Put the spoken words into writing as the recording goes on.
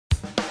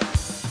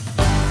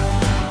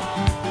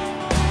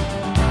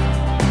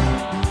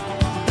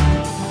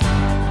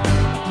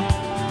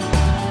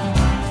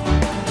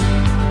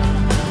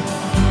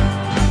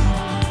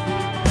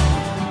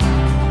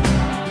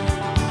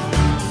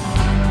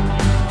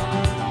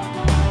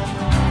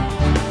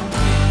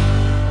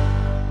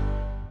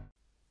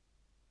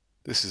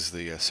This is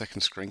the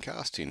second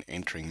screencast in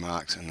entering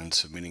marks and then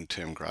submitting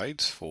term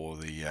grades for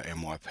the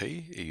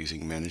MYP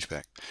using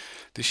ManageBac.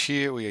 This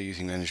year we are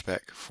using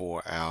ManageBac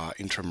for our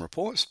interim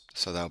reports,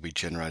 so they'll be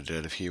generated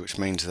out of here, which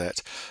means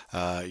that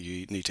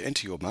you need to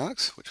enter your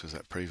marks, which was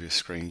that previous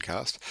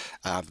screencast,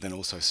 but then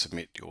also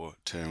submit your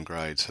term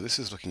grades. So this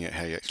is looking at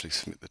how you actually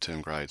submit the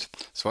term grades.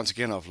 So once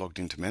again, I've logged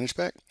into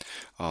ManageBac.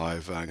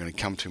 I'm going to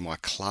come to my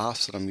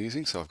class that I'm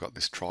using, so I've got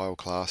this trial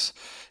class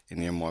in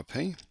the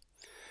MYP.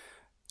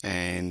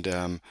 And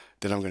then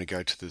I'm going to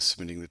go to the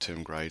submitting the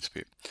term grades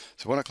bit.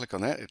 So when I click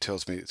on that, it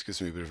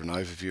gives me a bit of an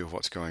overview of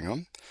what's going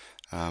on.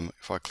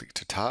 If I click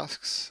to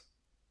tasks,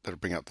 that'll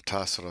bring up the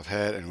tasks that I've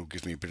had and will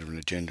give me a bit of an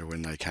agenda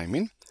when they came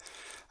in.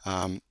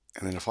 And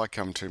then if I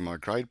come to my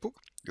grade book,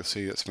 you'll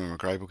see that's where my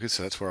grade book is,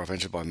 so that's where I've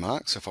entered my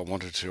marks. So if I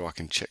wanted to, I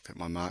can check that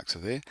my marks are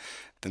there.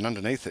 Then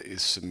underneath it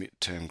is submit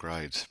term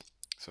grades.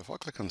 So if I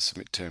click on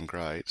submit term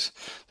grades,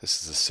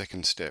 this is the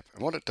second step.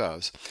 And what it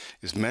does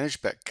is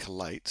ManageBac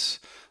collates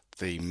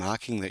the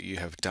marking that you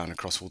have done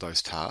across all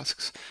those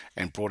tasks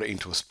and brought it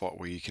into a spot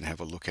where you can have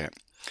a look at.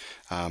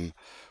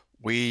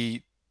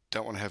 We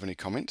don't want to have any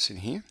comments in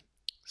here,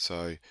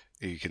 so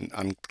you can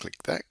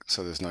unclick that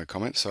so there's no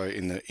comments. So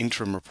in the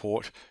interim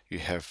report you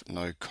have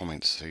no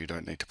comments, so you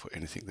don't need to put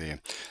anything there.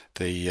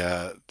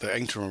 The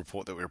interim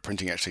report that we're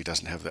printing actually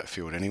doesn't have that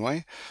field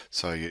anyway,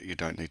 so you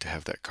don't need to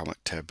have that comment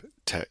tab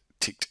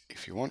ticked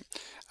if you want.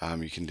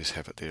 You can just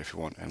have it there if you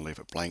want and leave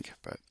it blank,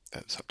 but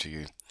that's up to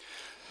you.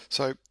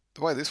 So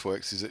the way this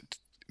works is that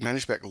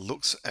ManageBac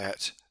looks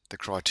at the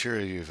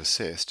criteria you've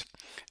assessed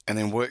and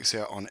then works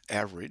out on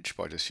average,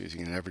 by just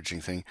using an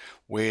averaging thing,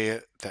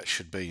 where that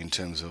should be in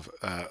terms of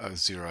a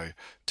 0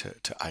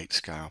 to 8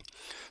 scale.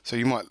 So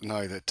you might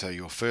know that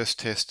your first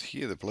test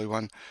here, the blue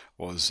one,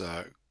 was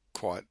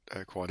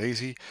quite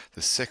easy.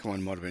 The second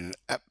one might have been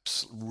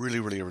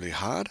really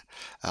hard,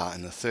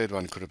 and the third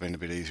one could have been a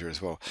bit easier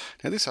as well.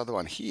 Now this other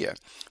one here,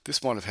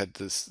 this might have had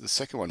the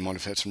second one might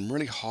have had some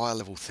really high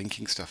level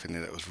thinking stuff in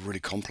there that was really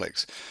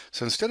complex.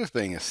 So instead of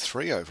being a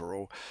 3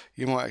 overall,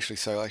 you might actually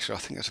say, well, actually I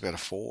think that's about a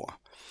 4.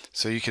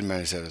 So you can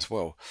manage that as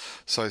well.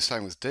 So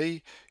same with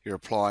D, you're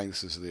applying,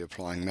 this is the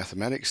applying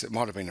mathematics. It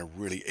might have been a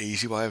really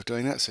easy way of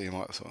doing that. So you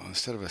might have thought,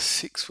 instead of a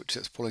 6, which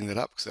that's pulling that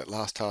up because that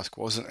last task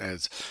wasn't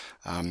as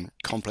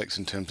complex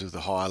in terms of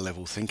the higher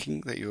level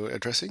thinking that you're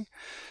addressing,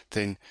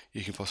 then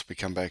you can possibly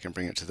come back and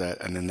bring it to that,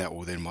 and then that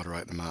will then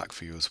moderate the mark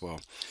for you as well.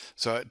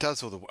 So it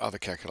does all the other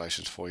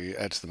calculations for you,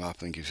 adds them up,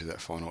 and then gives you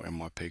that final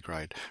MYP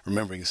grade.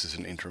 Remembering this is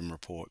an interim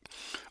report.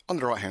 On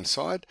the right hand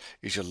side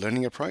is your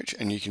learning approach,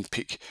 and you can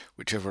pick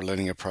whichever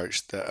learning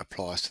approach that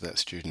applies to that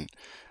student,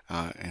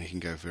 and you can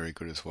go very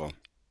good as well.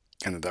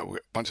 And that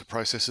once it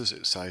processes,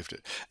 it saved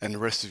it, and the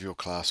rest of your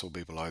class will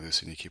be below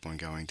this, and you keep on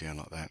going down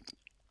like that.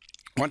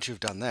 Once you've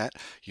done that,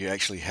 you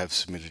actually have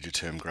submitted your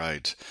term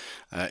grades.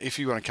 If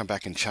you want to come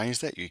back and change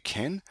that, you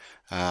can.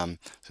 So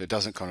it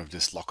doesn't kind of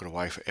just lock it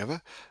away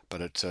forever,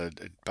 but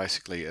it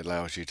basically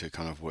allows you to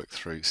kind of work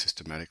through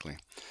systematically.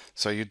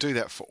 So you do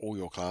that for all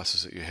your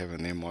classes that you have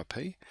in the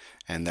MYP,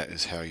 and that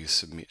is how you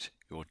submit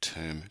your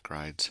term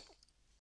grades.